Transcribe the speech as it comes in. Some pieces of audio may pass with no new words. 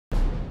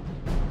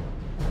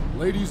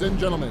Ladies and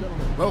gentlemen,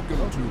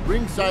 welcome to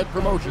Ringside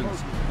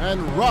Promotions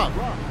and RUF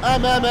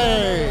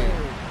MMA.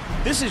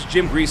 This is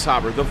Jim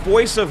Greasehaber, the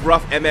voice of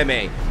RUF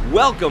MMA.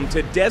 Welcome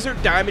to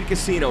Desert Diamond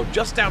Casino,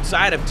 just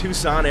outside of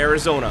Tucson,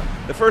 Arizona.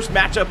 The first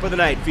matchup of the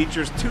night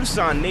features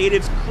Tucson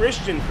natives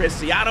Chrithian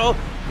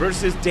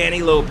versus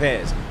Danny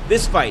Lopez.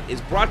 This fight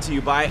is brought to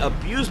you by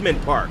Abusement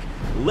Park.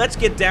 Let's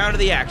get down to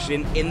the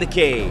action in the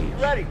cage.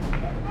 Ready,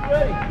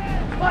 ready,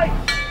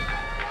 fight!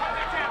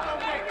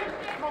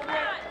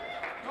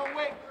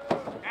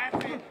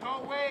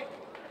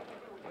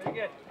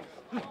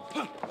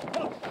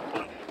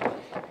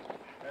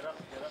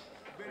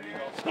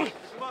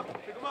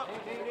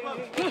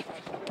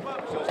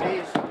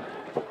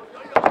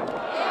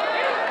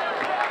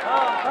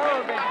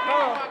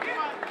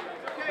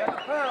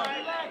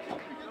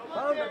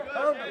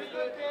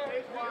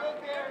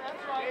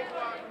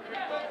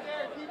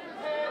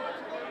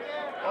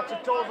 Watch your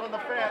toes on the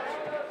fence.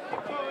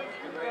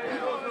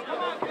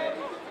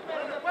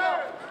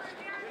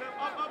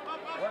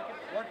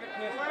 Work it,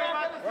 kid. Worry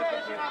about the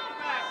station off the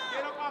back.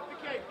 Get up off the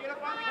cage. Get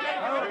up on the cage.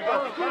 There you go.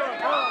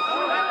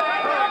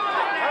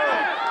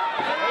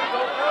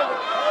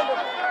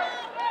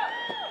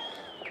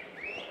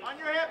 On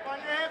your hip, on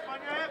your hip, on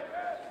your hip.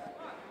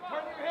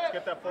 Turn your hip. Let's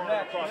get that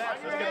forearm across.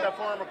 Let's get that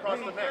forearm across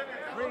the neck.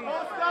 Post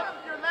up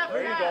with your left hand.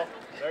 There you go.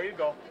 There you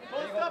go.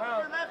 Post up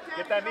with your left hand.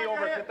 Get that knee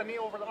over. Get the knee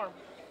over the arm.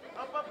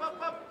 Up, up, up,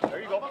 up.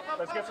 There you go.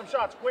 Let's get some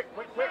shots. Quick,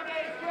 quick, quick.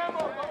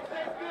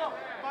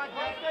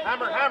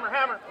 Hammer, hammer,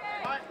 hammer.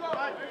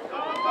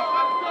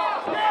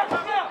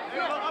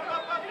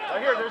 Right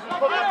here, there's a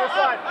hook on this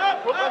side.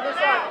 Hook on this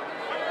side.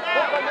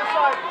 Hook on this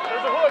side.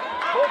 There's a hook.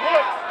 Both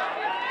hooks.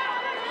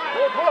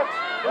 Both hooks.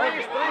 3,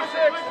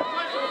 6.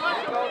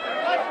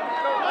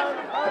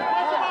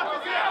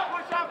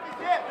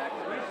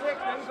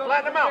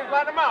 Flatten him out,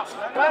 flatten him out,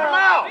 flatten him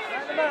out.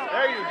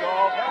 There you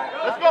go.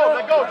 Let's go,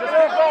 let go. Just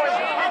keep going,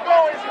 just keep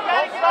going.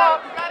 Don't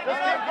stop.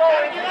 Just keep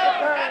going. Grab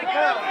his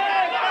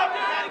hands, grab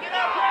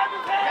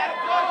his hands,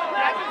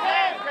 grab his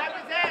hands, grab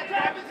his hands,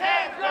 grab his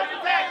hands, grab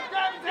his hands,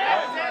 grab his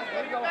hands, grab his hands.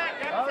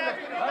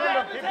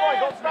 Keep going,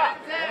 don't stop.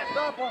 Don't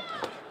stop him.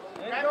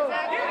 Grab his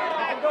hands.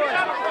 Keep going.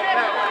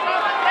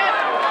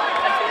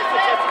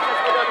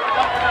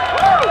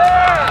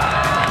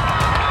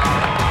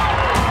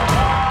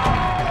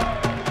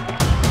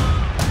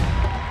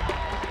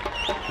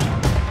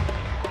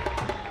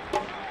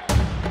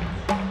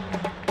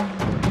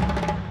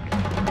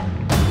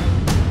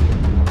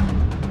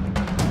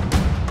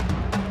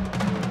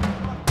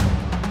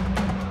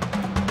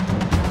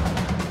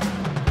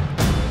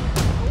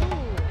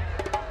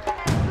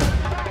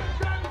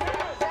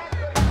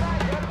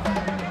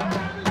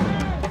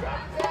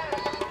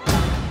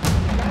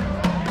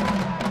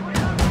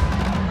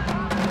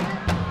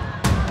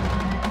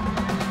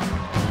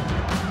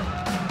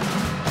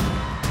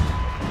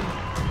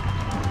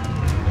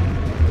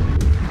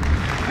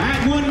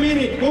 At 1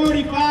 minute,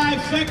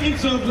 45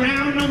 seconds of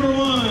round number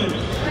 1.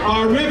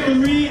 Our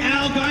referee,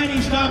 Al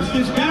Guiney, stops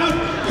this bout,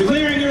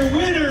 declaring your